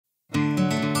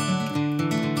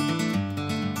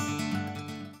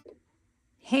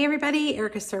Hey everybody,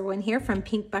 Erica Serwin here from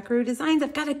Pink Buckaroo Designs.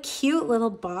 I've got a cute little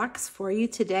box for you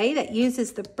today that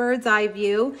uses the bird's eye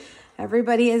view.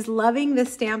 Everybody is loving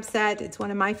this stamp set. It's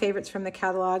one of my favorites from the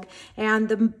catalog. And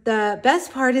the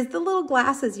best part is the little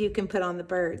glasses you can put on the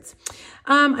birds.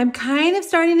 I'm kind of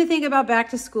starting to think about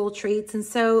back to school treats. And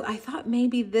so I thought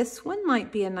maybe this one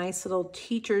might be a nice little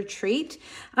teacher treat.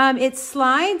 It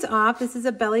slides off. This is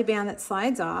a belly band that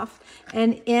slides off.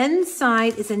 And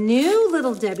inside is a new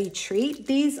Little Debbie treat.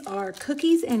 These are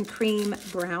cookies and cream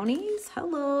brownies.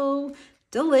 Hello,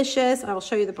 delicious. I will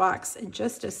show you the box in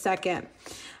just a second.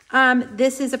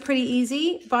 This is a pretty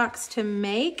easy box to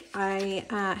make. I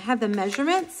have the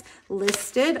measurements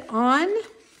listed on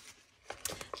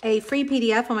a free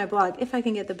PDF on my blog. If I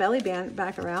can get the belly band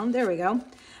back around, there we go.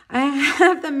 I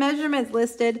have the measurements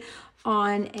listed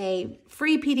on a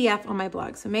free PDF on my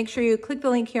blog. So make sure you click the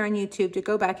link here on YouTube to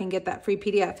go back and get that free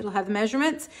PDF. It'll have the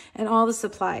measurements and all the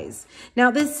supplies.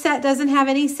 Now this set doesn't have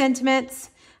any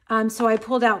sentiments, so I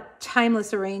pulled out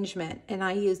timeless arrangement and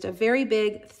I used a very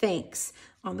big thanks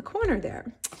on the corner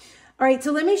there. All right,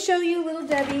 so let me show you Little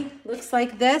Debbie. Looks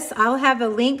like this. I'll have a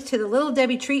link to the Little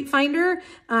Debbie Treat Finder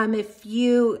if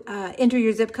you enter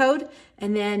your zip code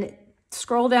and then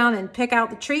scroll down and pick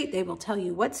out the treat. They will tell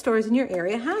you what stores in your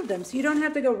area have them, so you don't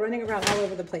have to go running around all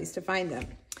over the place to find them.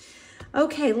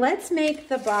 Okay, let's make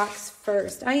the box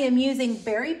first. I am using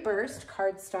Berry Burst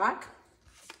cardstock,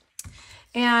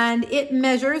 and it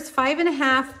measures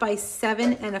 5.5 by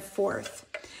 7 1/4.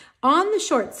 On the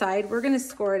short side, we're going to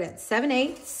score it at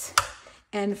 7/8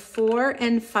 and 4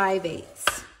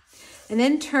 5/8. And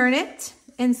then turn it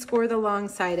and score the long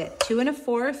side at 2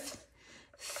 1/4,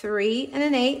 3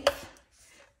 1/8,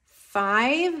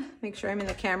 5, make sure I'm in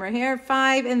the camera here,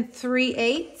 5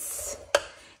 3/8,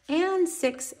 and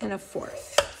 6 1/4.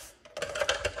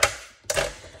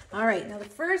 All right, now the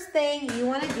first thing you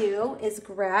want to do is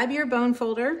grab your bone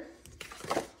folder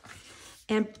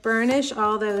and burnish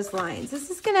all those lines. This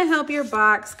is going to help your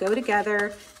box go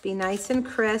together, be nice and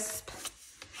crisp,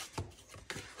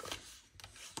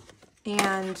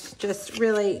 and just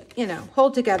really,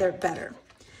 hold together better.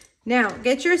 Now,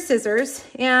 get your scissors,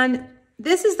 and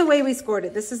this is the way we scored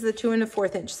it. This is the 2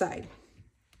 1/4 inch side.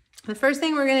 The first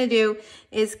thing we're going to do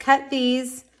is cut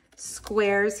these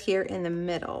squares here in the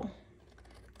middle,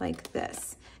 like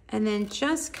this, and then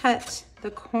just cut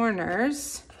the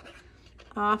corners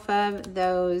off of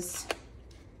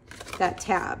that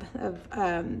tab,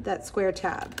 that square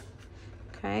tab.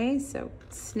 Okay, so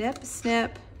snip,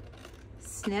 snip,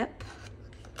 snip,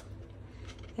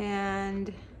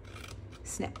 and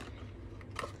snip.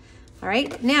 All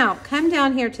right, now come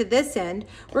down here to this end.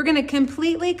 We're gonna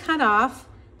completely cut off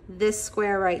this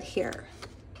square right here.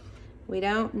 We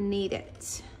don't need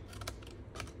it.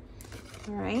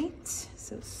 All right,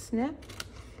 so snip,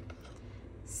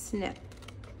 snip.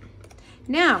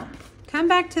 Now, come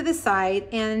back to the side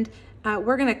and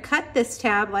we're gonna cut this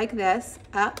tab like this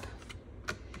up,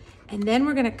 and then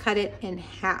we're gonna cut it in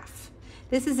half.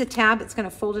 This is a tab that's gonna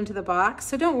fold into the box,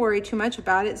 so don't worry too much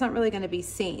about it. It's not really gonna be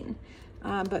seen,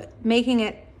 but cutting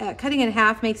it in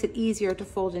half makes it easier to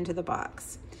fold into the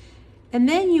box. And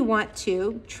then you want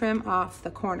to trim off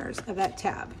the corners of that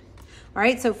tab. All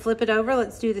right, so flip it over.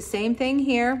 Let's do the same thing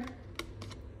here.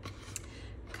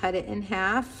 Cut it in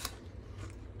half.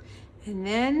 And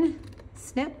then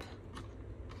snip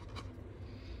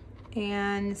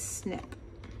and snip.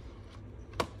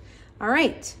 All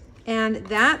right, and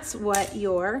that's what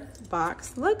your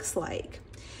box looks like.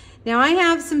 Now I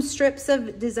have some strips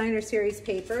of designer series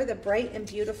paper, the Bright and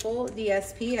Beautiful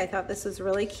DSP. I thought this was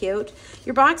really cute.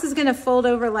 Your box is gonna fold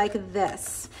over like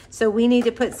this. So we need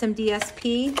to put some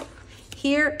DSP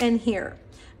here and here.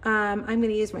 I'm gonna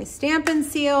use my Stampin'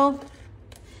 Seal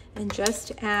and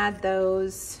just add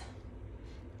those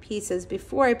pieces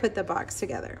before I put the box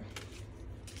together.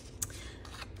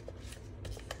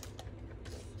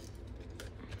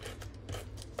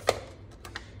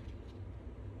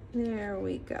 There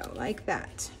we go, like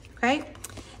that, okay?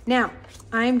 Now,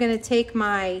 I'm gonna take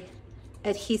my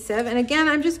adhesive, and again,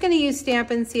 I'm just gonna use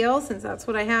Stampin' Seal since that's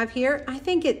what I have here. I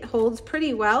think it holds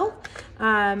pretty well,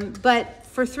 but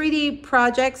for 3D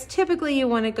projects, typically you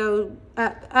wanna go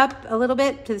up a little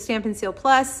bit to the Stampin' Seal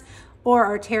Plus, or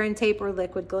our tear and tape or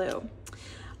liquid glue.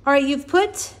 All right,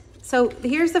 so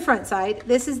here's the front side.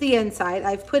 This is the inside.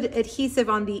 I've put adhesive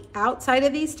on the outside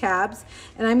of these tabs,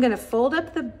 and I'm gonna fold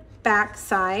up the back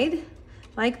side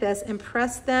like this and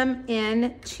press them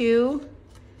into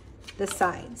the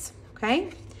sides, okay?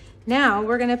 Now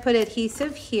we're gonna put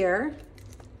adhesive here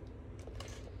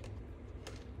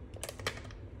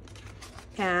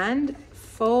and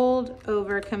fold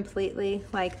over completely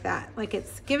like that, like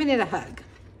it's giving it a hug.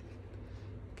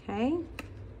 Okay.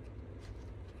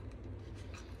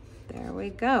 There we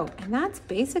go. And that's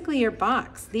basically your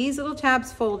box. These little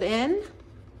tabs fold in,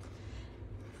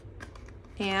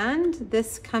 and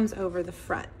this comes over the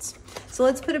front. So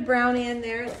let's put a brownie in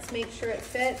there. Let's make sure it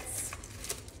fits.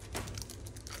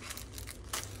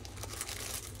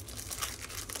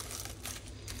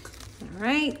 All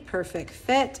right, perfect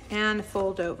fit, and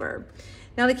fold over.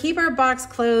 Now to keep our box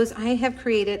closed, I have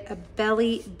created a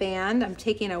belly band. I'm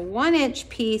taking a 1-inch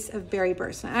piece of berry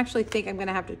burst. And I actually think I'm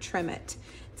gonna have to trim it.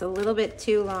 It's a little bit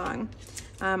too long.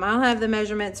 I'll have the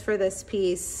measurements for this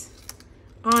piece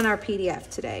on our PDF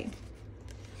today.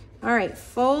 All right,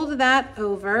 fold that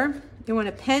over. You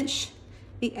wanna pinch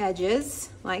the edges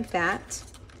like that.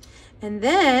 And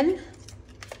then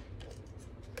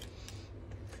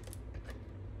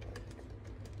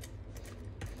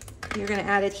you're gonna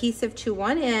add adhesive to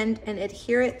one end and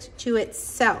adhere it to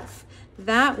itself.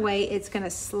 That way it's gonna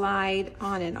slide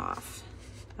on and off.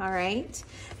 All right,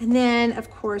 and then of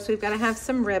course we've gotta have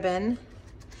some ribbon.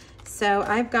 So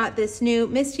I've got this new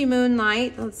Misty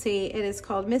Moonlight, let's see, it is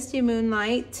called Misty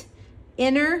Moonlight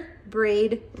Inner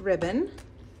Braid Ribbon,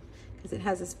 because it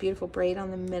has this beautiful braid on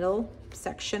the middle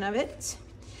section of it.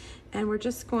 And we're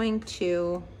just going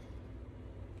to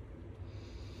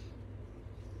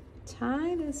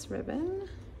tie this ribbon.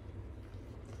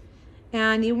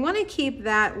 And you want to keep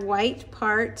that white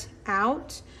part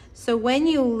out. So when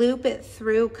you loop it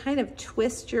through, kind of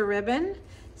twist your ribbon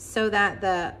so that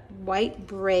the white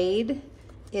braid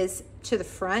is to the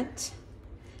front,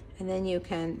 and then you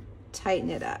can tighten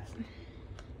it up.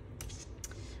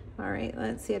 All right,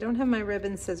 let's see. I don't have my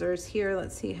ribbon scissors here.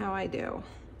 Let's see how I do.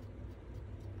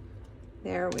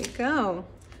 There we go.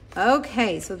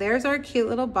 Okay, so there's our cute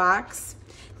little box.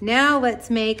 Now let's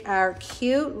make our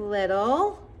cute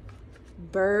little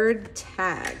bird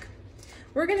tag.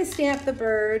 We're gonna stamp the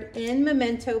bird in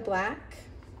Memento Black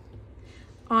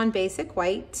on basic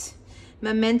white.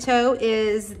 Memento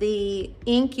is the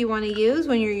ink you wanna use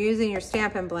when you're using your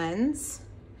Stampin' Blends.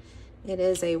 It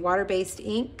is a water-based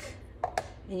ink,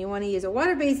 and you wanna use a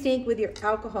water-based ink with your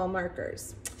alcohol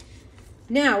markers.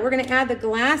 Now we're gonna add the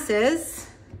glasses,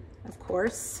 of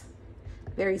course,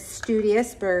 very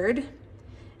studious bird.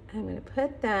 I'm gonna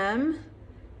put them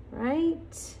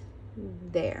right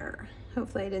there.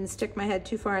 Hopefully I didn't stick my head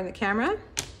too far in the camera.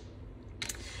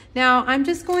 Now I'm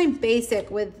just going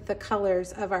basic with the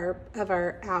colors of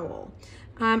our owl.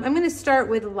 I'm gonna start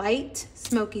with light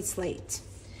smoky slate.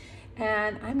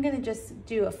 And I'm gonna just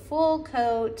do a full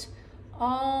coat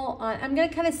all on, I'm gonna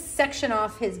kind of section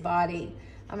off his body.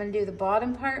 I'm gonna do the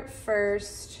bottom part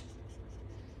first.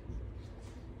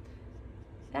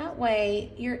 That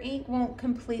way your ink won't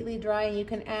completely dry and you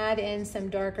can add in some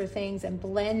darker things and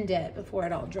blend it before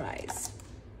it all dries.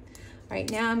 All right,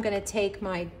 now I'm gonna take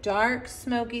my dark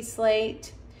smoky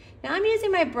slate. Now I'm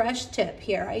using my brush tip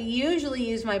here. I usually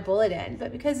use my bullet end,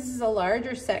 but because this is a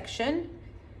larger section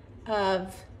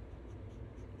of,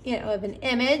 of an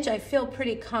image, I feel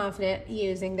pretty confident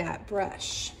using that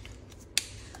brush.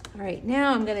 All right,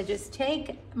 now I'm gonna just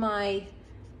take my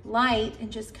light and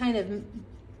just kind of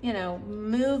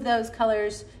move those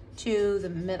colors to the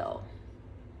middle.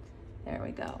 There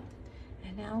we go.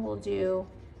 And now we'll do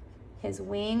his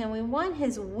wing, and we want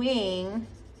his wing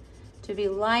to be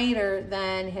lighter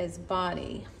than his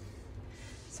body.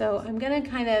 So I'm gonna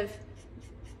kind of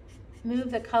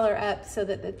move the color up so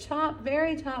that the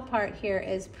very top part here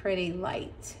is pretty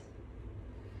light.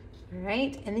 All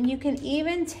right, and then you can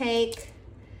even take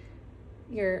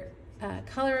your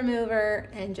color remover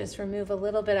and just remove a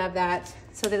little bit of that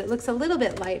so that it looks a little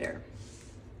bit lighter.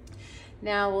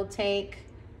 Now we'll take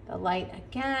the light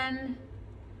again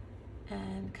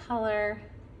and color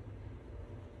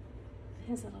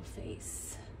his little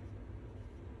face.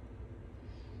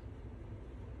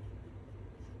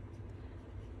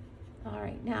 All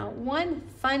right, now one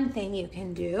fun thing you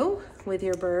can do with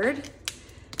your bird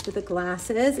with the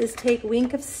glasses is take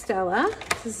Wink of Stella.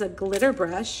 This is a glitter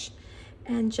brush,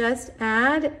 and just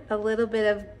add a little bit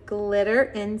of glitter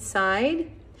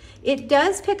inside. It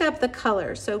does pick up the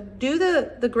color, so do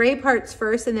the gray parts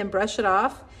first and then brush it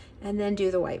off, and then do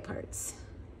the white parts.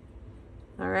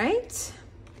 All right.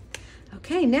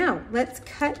 Okay, now let's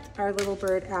cut our little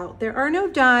bird out. There are no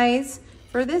dies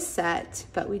for this set,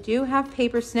 but we do have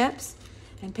paper snips,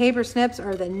 and paper snips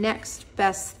are the next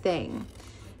best thing.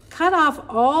 Cut off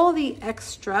all the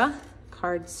extra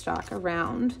cardstock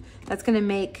around. That's gonna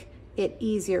make it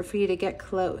easier for you to get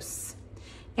close.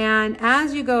 And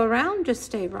as you go around, just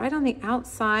stay right on the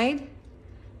outside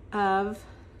of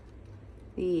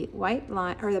the white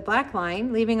line or the black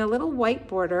line, leaving a little white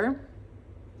border.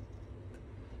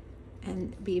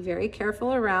 And be very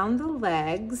careful around the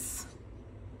legs.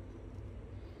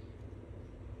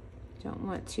 Don't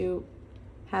want to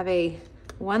have a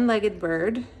one-legged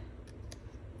bird.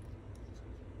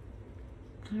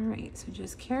 All right, so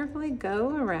just carefully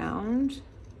go around.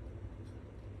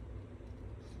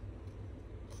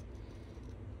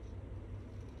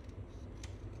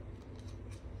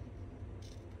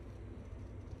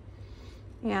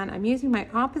 And I'm using my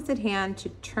opposite hand to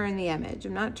turn the image.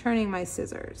 I'm not turning my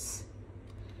scissors.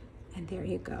 And there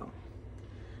you go.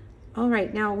 All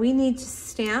right, now we need to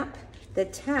stamp the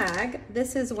tag.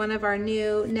 This is one of our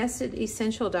new nested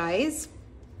essential dies.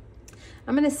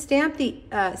 I'm going to stamp the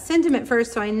sentiment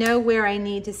first so I know where I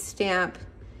need to stamp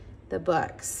the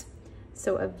books.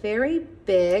 So a very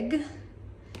big,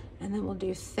 and then we'll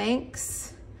do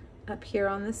thanks up here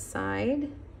on the side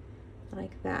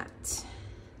like that.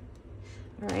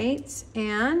 All right,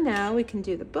 and now we can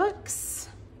do the books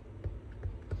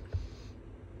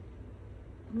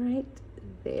right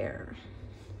there.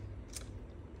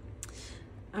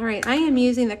 All right, I am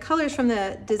using the colors from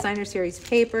the Designer Series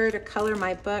paper to color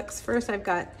my books. First, I've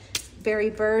got Berry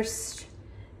Burst,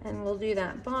 and we'll do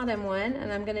that bottom one,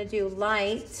 and I'm gonna do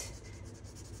light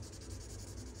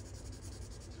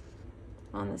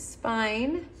on the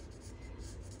spine.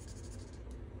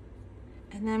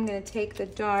 And then I'm gonna take the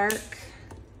dark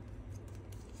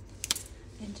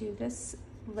and do this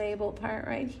label part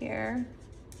right here.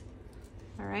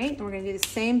 All right, and we're gonna do the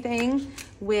same thing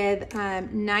with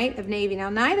Night of Navy.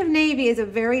 Now, Night of Navy is a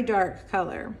very dark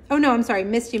color. Oh no, I'm sorry,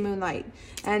 Misty Moonlight.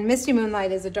 And Misty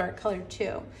Moonlight is a dark color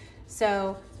too.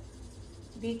 So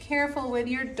be careful with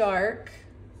your dark.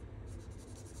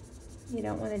 You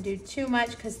don't wanna do too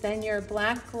much because then your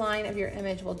black line of your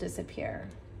image will disappear.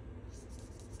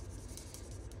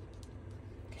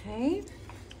 Okay.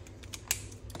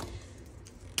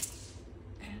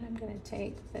 And I'm gonna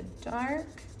take the dark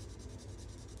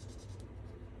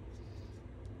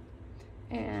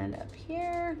and up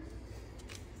here.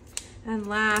 And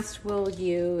last, we'll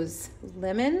use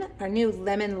lemon, our new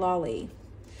lemon lolly.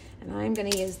 And I'm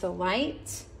gonna use the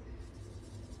light.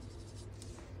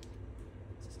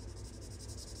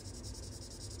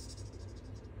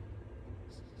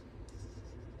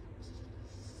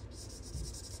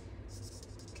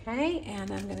 Okay, and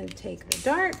I'm gonna take the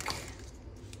dark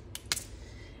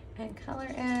and color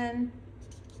in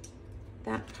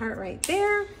that part right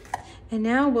there. And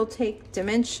now we'll take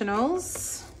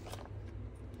dimensionals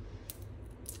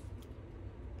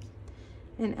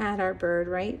and add our bird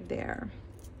right there.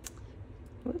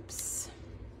 Whoops.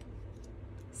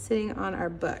 Sitting on our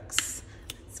books.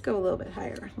 Let's go a little bit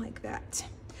higher like that.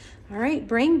 All right,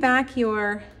 bring back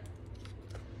your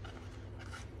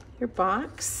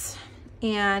box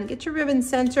and get your ribbon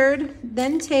centered.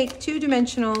 Then take 2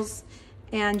 dimensionals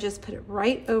and just put it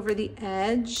right over the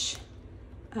edge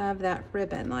of that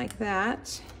ribbon like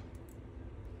that.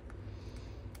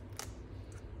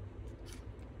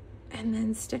 And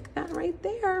then stick that right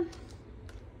there.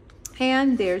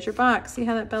 And there's your box. See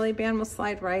how that belly band will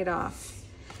slide right off.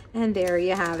 And there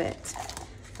you have it.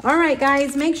 All right,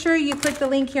 guys, make sure you click the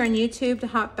link here on YouTube to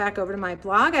hop back over to my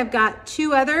blog. I've got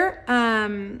 2 other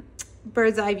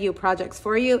bird's eye view projects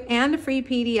for you and a free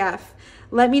PDF.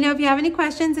 Let me know if you have any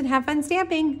questions and have fun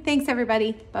stamping. Thanks,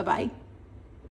 everybody. Bye-bye.